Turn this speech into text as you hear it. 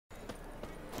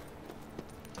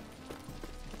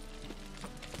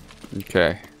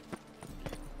Okay.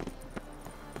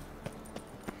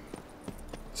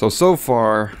 So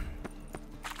far...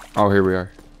 Oh, here we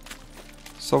are.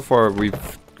 So far,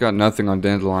 we've got nothing on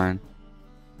Dandelion.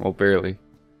 Well, barely.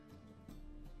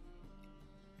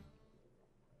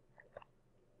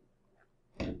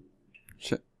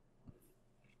 Shit.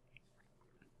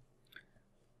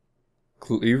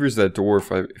 Cleaver's that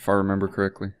dwarf, if I remember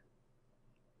correctly.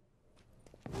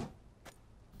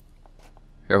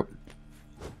 Yep.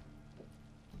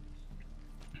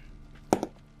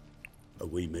 A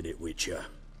wee minute, Witcher.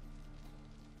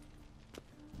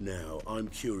 Now, I'm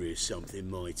curious something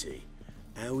mighty.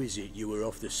 How is it you were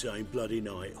off the same bloody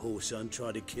night Whoreson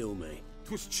tried to kill me?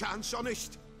 'Twas chance,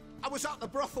 honest. I was at the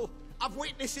brothel. I've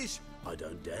witnesses. I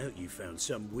don't doubt you found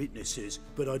some witnesses,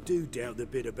 but I do doubt the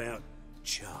bit about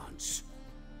chance.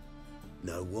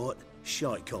 Know what?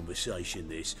 Shite conversation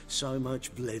this. So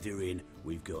much blethering,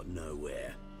 we've got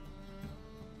nowhere.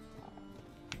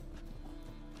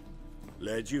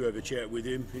 Lads, you have a chat with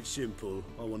him. It's simple.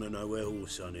 I want to know where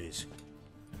Whoreson is.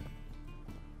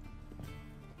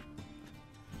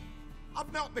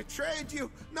 I've not betrayed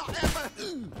you. Not ever.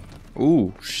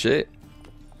 Ooh, shit.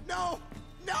 No.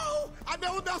 No. I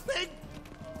know nothing.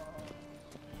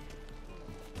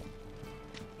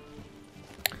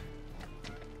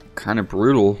 Kind of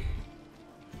brutal.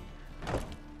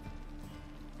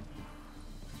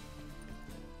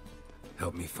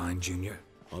 Help me find Junior.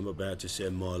 I'm about to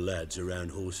send my lads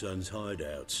around Whoreson's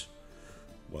hideouts.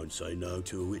 Won't say no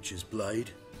to a witch's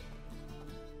blade.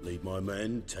 Lead my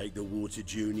men, take the water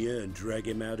Junior and drag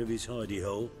him out of his hidey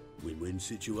hole. Win-win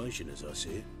situation as I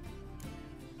see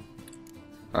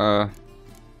it.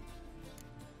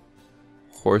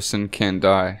 Whoreson can't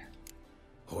die.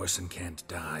 Whoreson can't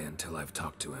die until I've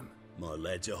talked to him. My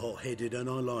lads are hot-headed and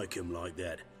I like 'em like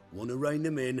that. Want to rein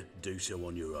them in, do so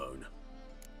on your own.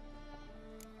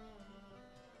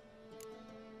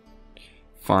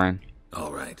 Fine.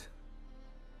 All right.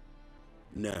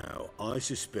 Now, I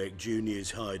suspect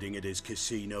Junior's hiding at his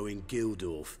casino in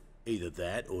Gildorf. Either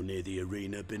that or near the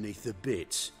arena beneath the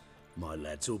bits. My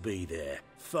lads will be there.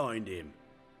 Find him.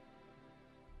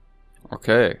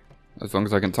 Okay. As long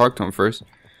as I can talk to him first.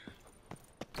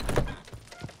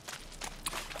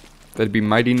 That'd be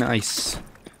mighty nice.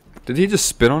 Did he just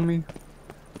spit on me?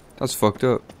 That's fucked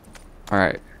up.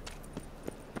 Alright.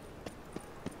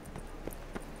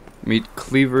 Meet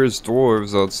CLEAVER'S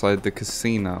dwarves outside the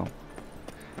casino.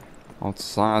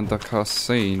 Outside the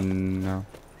casino.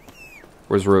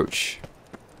 Where's Roach?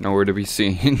 Nowhere to be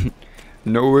seen.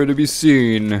 Nowhere to be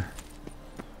seen.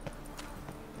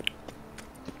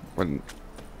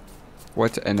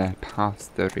 What an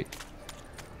imposter.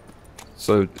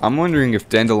 So I'm wondering if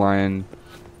Dandelion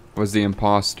was the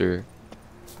imposter.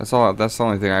 That's the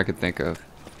only thing I could think of.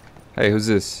 Hey, who's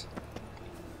this?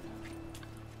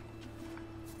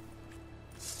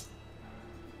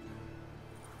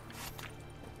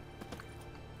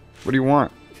 What do you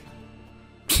want?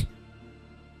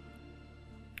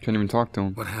 Can't even talk to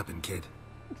him. What happened, kid?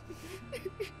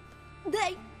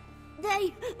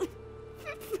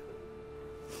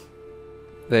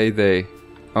 They.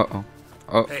 Uh-oh.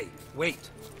 Oh. Hey, wait.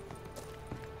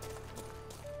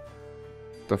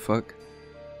 The fuck?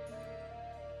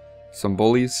 Some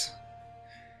bullies?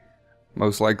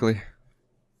 Most likely.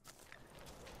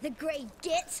 The great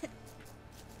git.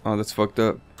 Oh, that's fucked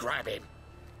up. Grab him.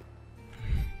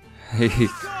 He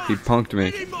punked me.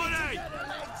 We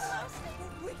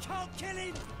can't kill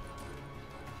him.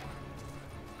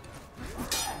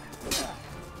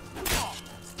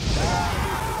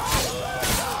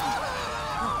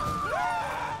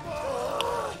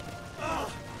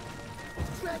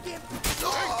 Drag him.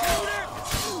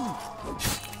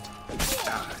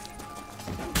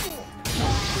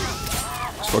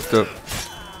 It's fucked up.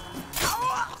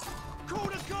 Call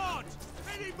the guards.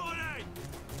 Anybody.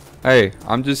 Hey,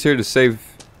 I'm just here to save.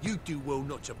 You do well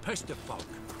not to pester folk.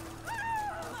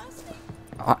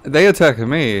 They attacked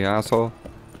me, asshole.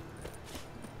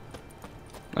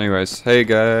 Anyways, hey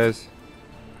guys.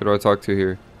 Who do I talk to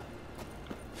here?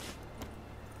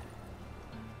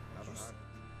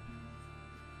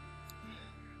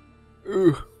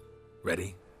 Ooh.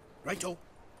 Ready? Righto.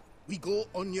 We go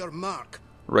on your mark.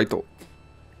 Righto.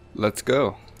 Let's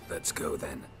go. Let's go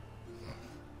then.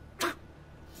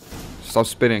 Stop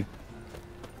spitting.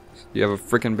 You have a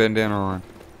freaking bandana on.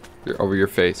 Over your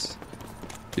face.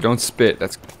 You don't spit.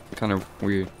 That's kind of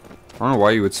weird. I don't know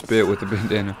why you would spit with a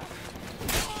bandana.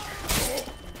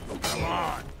 Come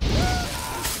on.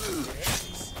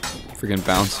 Freaking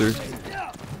bouncer.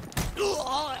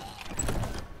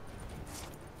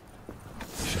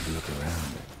 Should look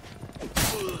around.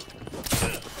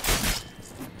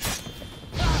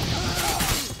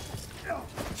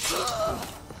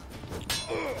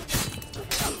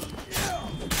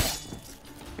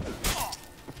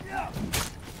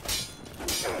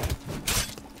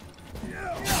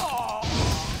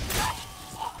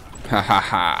 Ha ha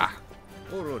ha.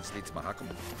 All roads lead to Mahakam.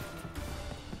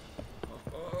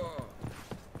 Oh,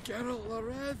 Geralt of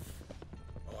Rivia.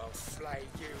 I'll slay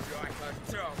you like a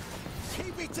dog.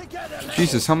 Keep it together, lads.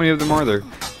 Jesus, how many of them are there?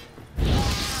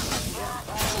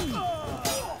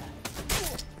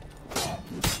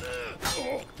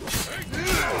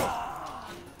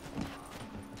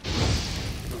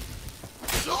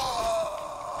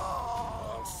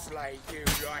 I'll slay you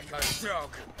like a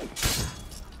dog.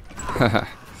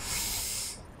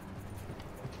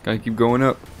 Gotta keep going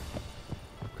up.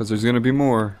 Because there's gonna be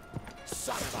more.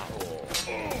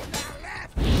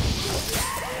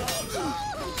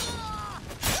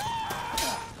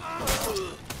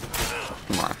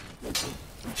 Come on.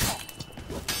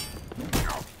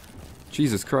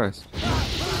 Jesus Christ.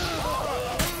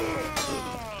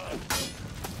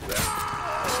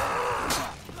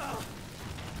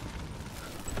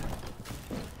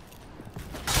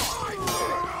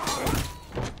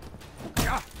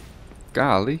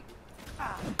 Golly.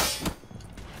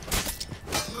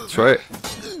 That's right.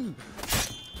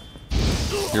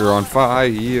 You're on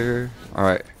fire.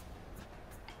 Alright.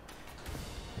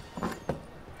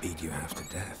 Beat you half to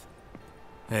death.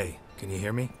 Hey, can you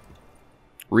hear me?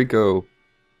 Rico.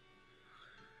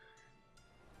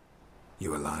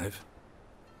 You alive?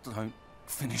 Don't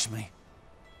finish me.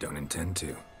 Don't intend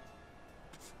to.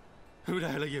 Who the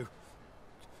hell are you?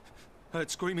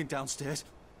 Heard screaming downstairs.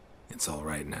 It's all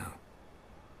right now.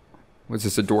 Was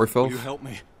this a dwarf Will elf? you help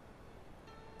me?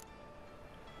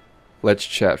 Let's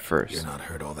chat first. You're not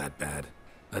hurt all that bad.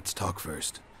 Let's talk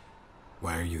first.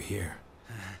 Why are you here?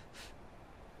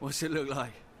 What's it look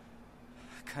like?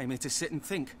 Came here to sit and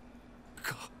think.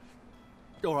 God.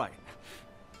 All right.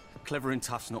 Clever and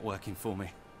tough's not working for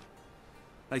me.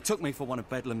 They took me for one of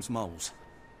Bedlam's moles.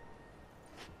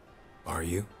 Are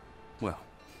you? Well,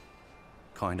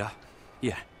 kinda.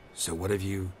 Yeah. So what have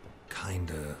you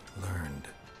kinda learned?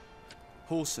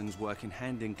 Whoreson's working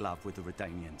hand in glove with the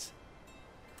Redanians.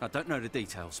 I don't know the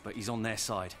details, but he's on their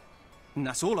side. And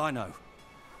that's all I know.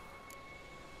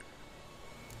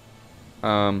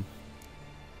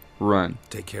 Run.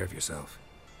 Take care of yourself.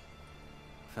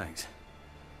 Thanks.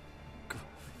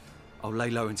 I'll lay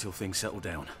low until things settle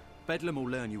down. Bedlam will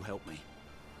learn you helped me.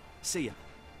 See ya.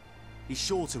 He's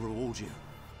sure to reward you.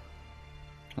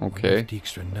 Okay.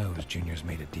 Dijkstra knows Junior's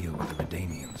made a deal with the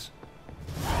Redanians.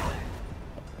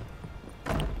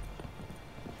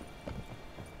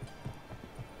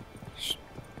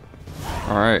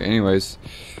 Alright, anyways.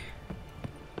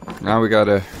 Now we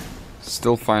gotta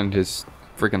still find his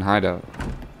freaking hideout.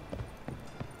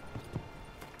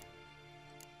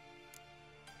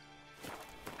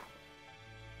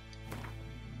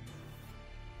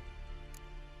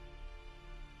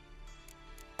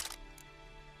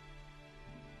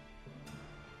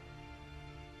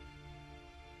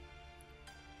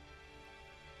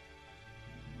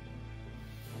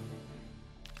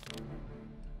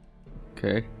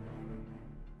 Okay.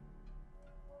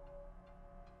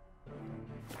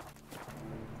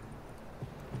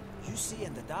 You see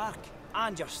in the dark,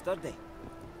 and you're sturdy.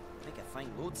 Make a fine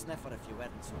load sniffer if you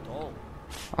weren't so tall.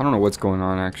 I don't know what's going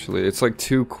on actually. It's like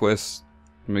two quests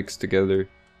mixed together.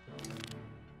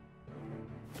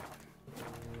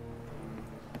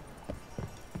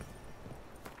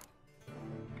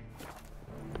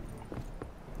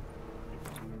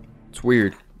 It's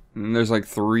weird. And there's like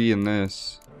 3 in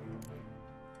this.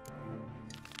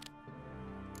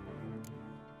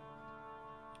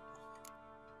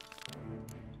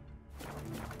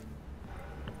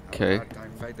 Okay. Hard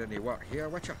time finding any work here,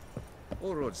 Witcher.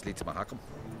 All roads lead to Mahakam.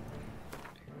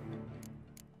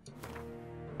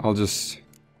 I'll just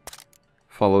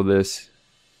follow this.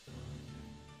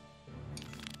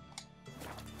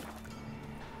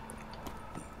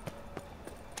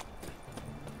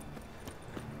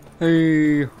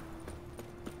 Hey.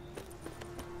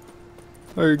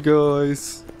 Hey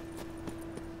guys.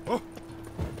 Oh.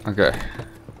 Okay.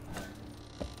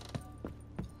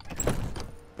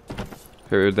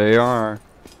 Here they are.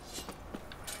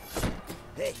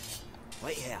 Hey,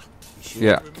 white hair. You sure?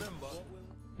 Yeah.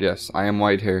 Yes, I am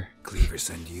white hair. Cleaver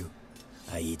send you?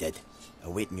 Aye, he did.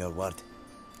 Awaiting your word.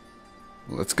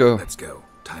 Let's go. Let's go.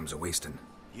 Time's a-wasting.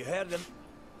 You heard him.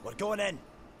 We're going in.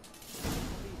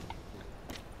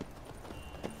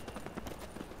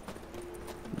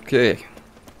 Okay.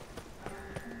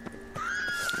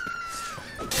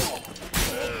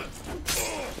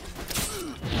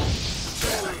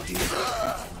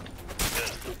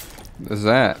 What's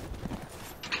that?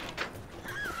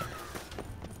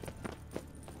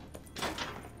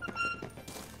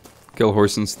 Kill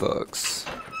horse and thugs.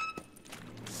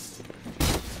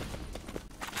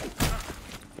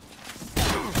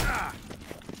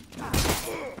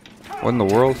 What in the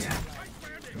world?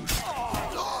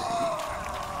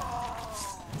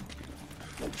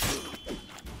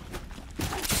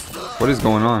 What is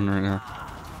going on right now?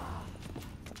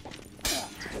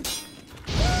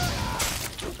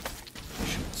 I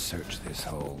should search this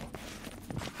hole.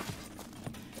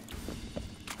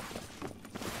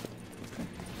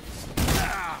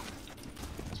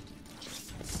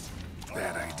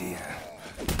 Bad idea.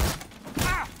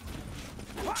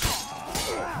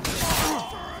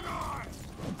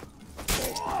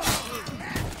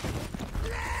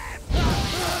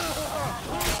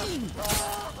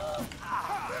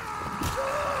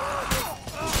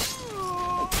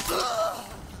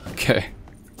 Okay.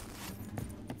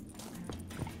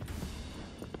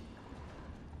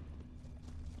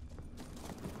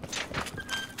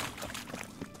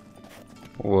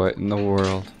 What in the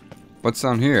world? What's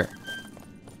down here?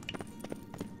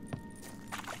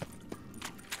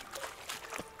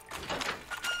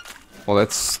 Well,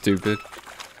 that's stupid.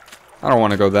 I don't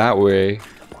want to go that way.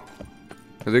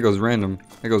 Because it goes random.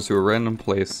 It goes to a random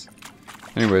place.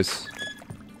 Anyways.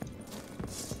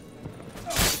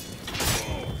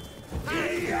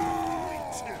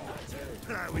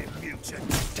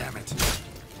 Damn it.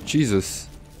 Jesus.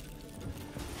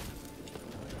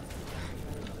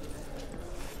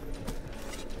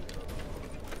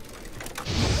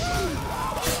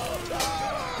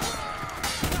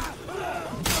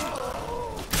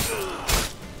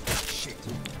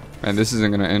 Man, this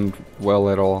isn't gonna end well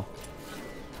at all.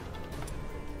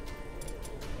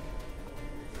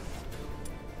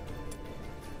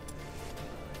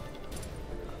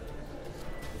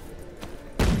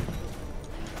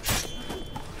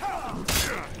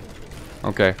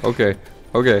 Okay, okay,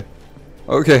 okay,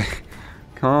 okay.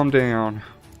 Calm down.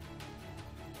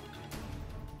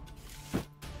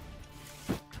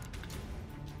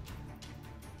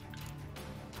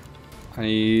 I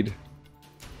need...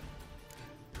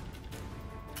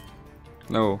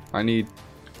 No, I need...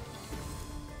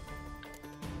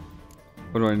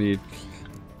 What do I need?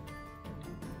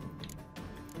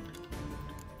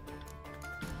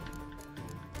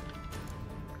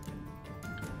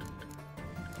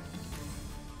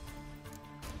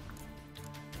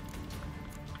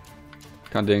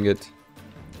 God dang it.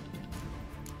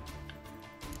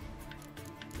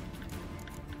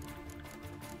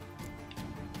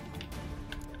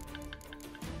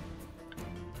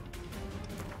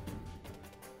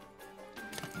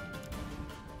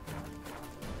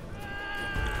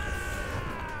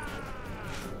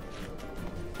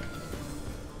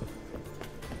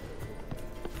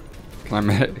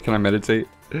 Can I meditate?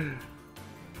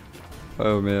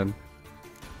 Oh man.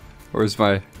 Where's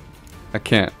my... I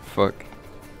can't. Fuck.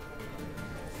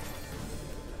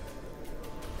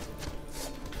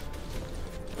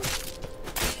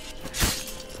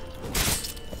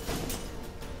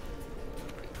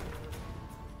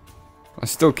 I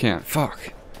still can't. Fuck.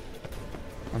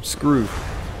 I'm screwed.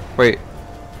 Wait.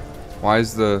 Why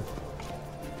is the...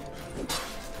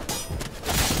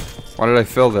 Why did I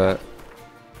fail that?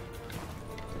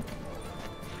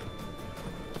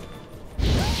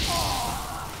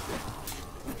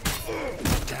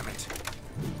 Damn it.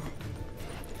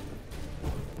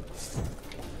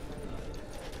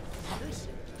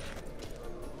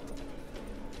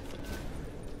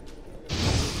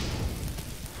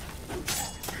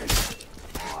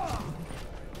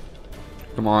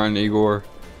 Come on, Igor.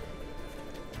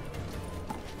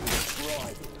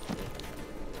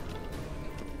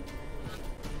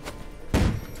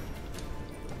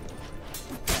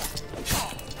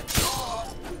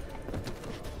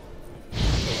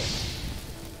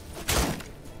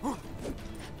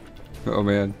 Oh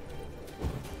man.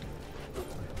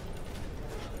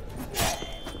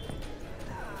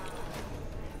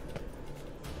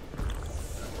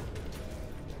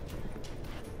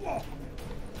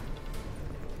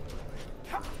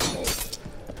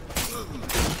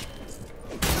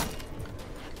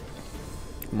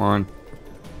 Come on.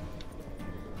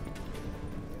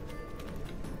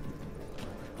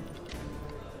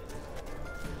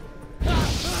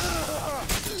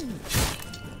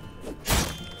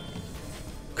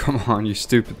 Come on, you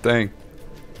stupid thing.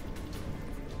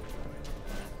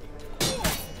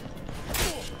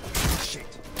 Shit.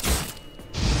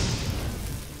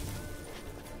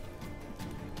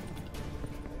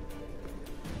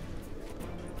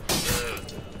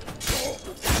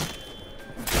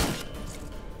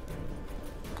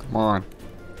 Come on.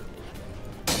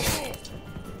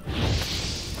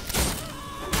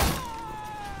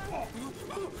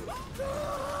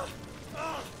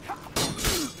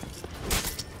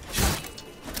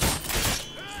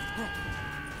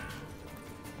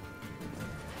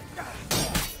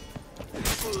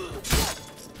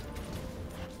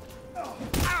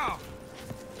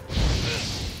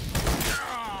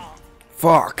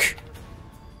 Fuck.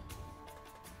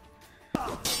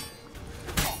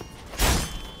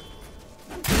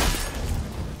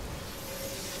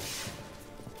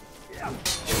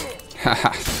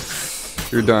 Haha.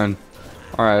 You're done.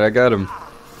 Alright, I got him.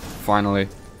 Finally.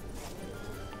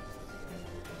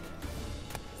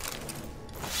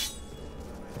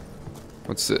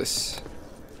 What's this?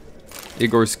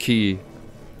 Igor's key.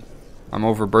 I'm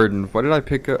overburdened. What did I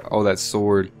pick up? Oh, that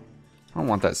sword. I don't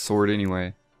want that sword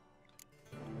anyway.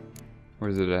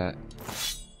 Where's it at?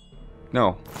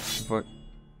 No. Fuck.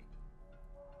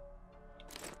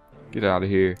 Get out of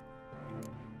here.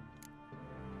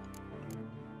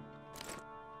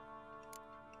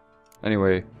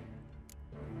 Anyway.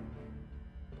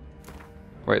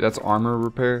 Wait, that's armor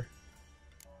repair?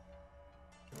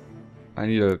 I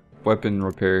need a weapon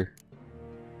repair.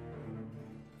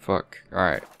 Fuck.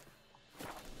 Alright.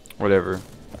 Whatever.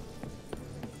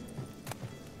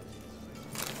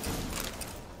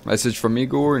 Message from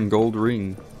Igor and gold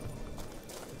ring.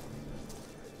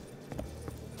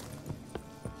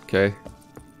 Okay.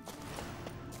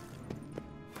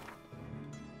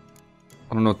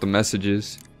 I don't know what the message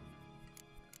is.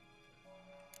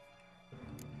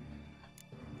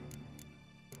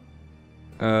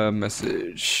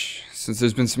 Message. Since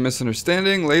there's been some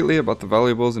misunderstanding lately about the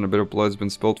valuables and a bit of blood's been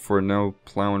spilt for no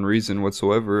plowing reason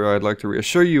whatsoever, I'd like to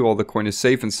reassure you all the coin is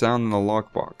safe and sound in the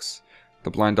lockbox. The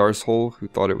blind arsehole who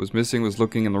thought it was missing was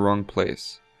looking in the wrong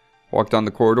place. Walk down the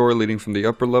corridor leading from the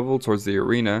upper level towards the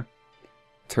arena.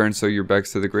 Turn so your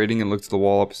back's to the grating and look to the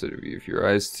wall opposite of you. If your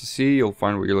eyes to see, you'll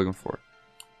find what you're looking for.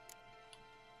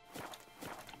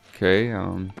 Okay,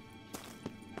 I'm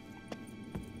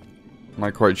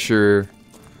not quite sure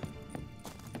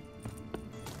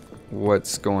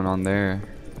what's going on there.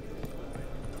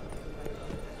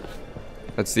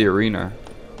 That's the arena.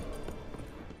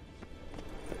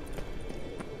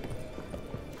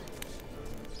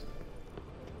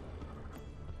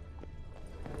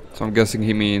 So I'm guessing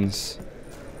he means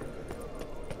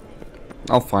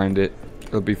I'll find it.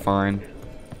 It'll be fine.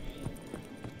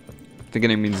 I'm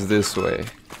thinking it means this way.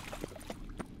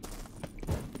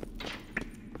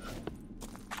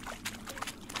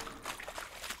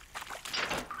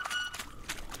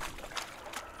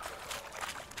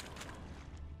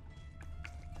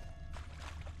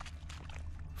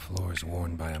 Floors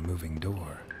worn by a moving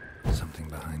door. Something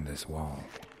behind this wall.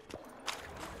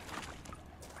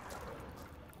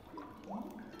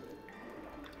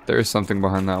 There is something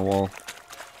behind that wall.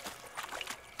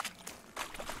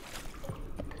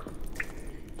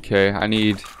 Okay, I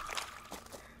need...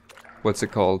 what's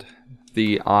it called?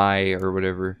 The eye or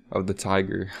whatever of the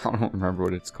tiger. I don't remember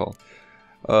what it's called.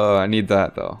 I need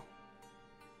that though.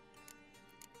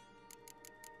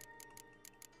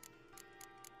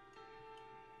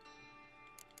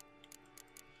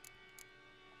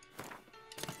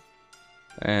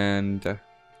 And...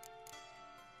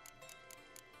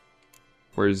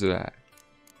 where is it at?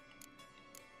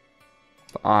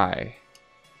 The eye.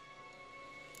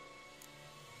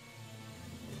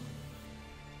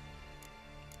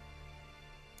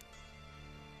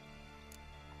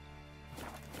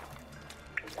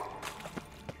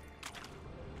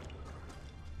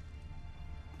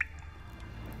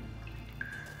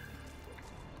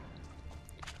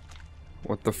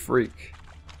 What the freak?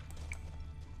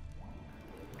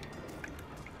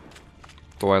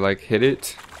 Do I like hit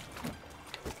it?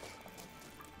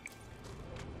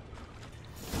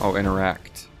 Oh,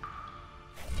 interact.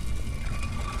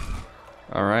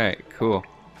 Alright, cool.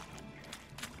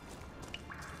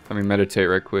 Let me meditate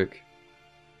right quick.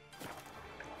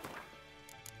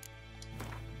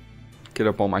 Get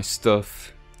up all my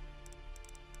stuff.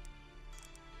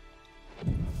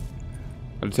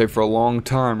 Meditate for a long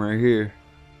time right here.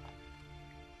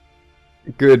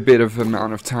 A good bit of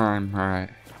amount of time. Alright.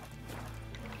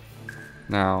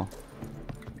 Now,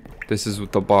 this is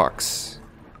with the box.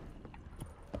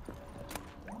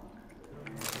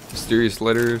 Mysterious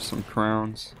letters, some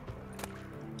crowns.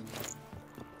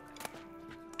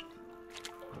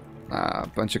 A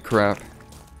bunch of crap.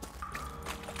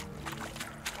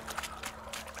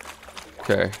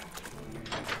 Okay.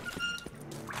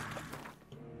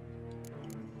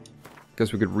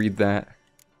 Guess we could read that.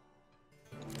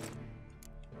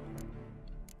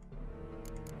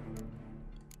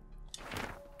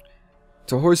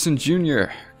 To Horson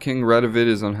Jr., King Radovid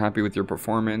is unhappy with your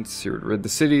performance. You would rid the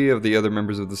city of the other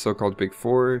members of the so-called Big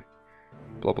Four.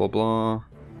 Blah blah blah.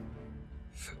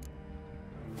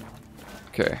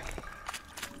 Okay.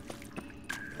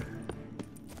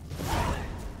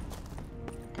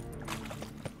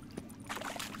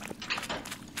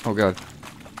 Oh god.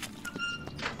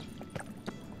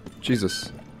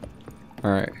 Jesus.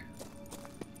 Alright.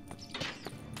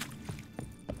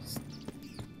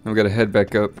 Now we gotta head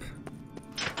back up.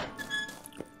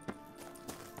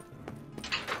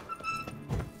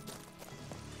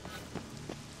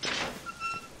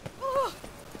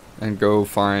 And go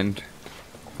find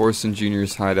Horson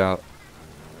Jr.'s hideout.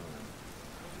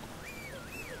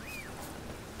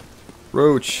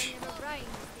 Roach!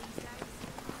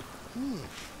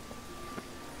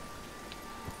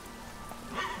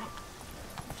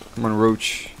 Come on,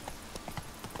 Roach.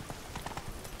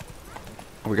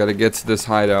 We gotta get to this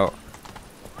hideout.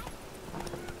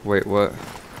 Wait, what?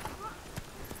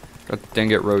 God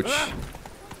dang it, Roach.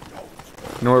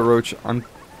 You know what, Roach? I'm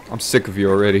sick of you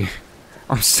already.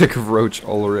 I'm sick of Roach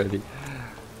already.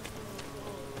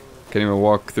 Can't even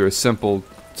walk through a simple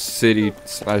city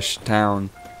slash town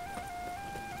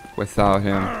without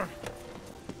him.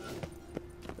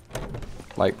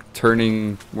 Like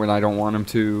turning when I don't want him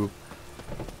to,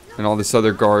 and all this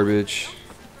other garbage.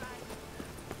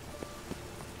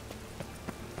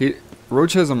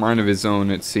 Roach has a mind of his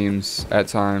own, it seems, at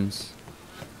times.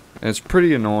 And it's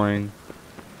pretty annoying.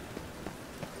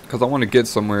 Because I want to get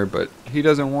somewhere, but he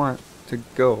doesn't want to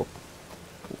go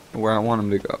where I want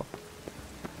him to go.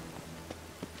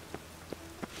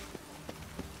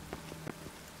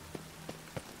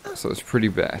 So it's pretty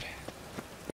bad.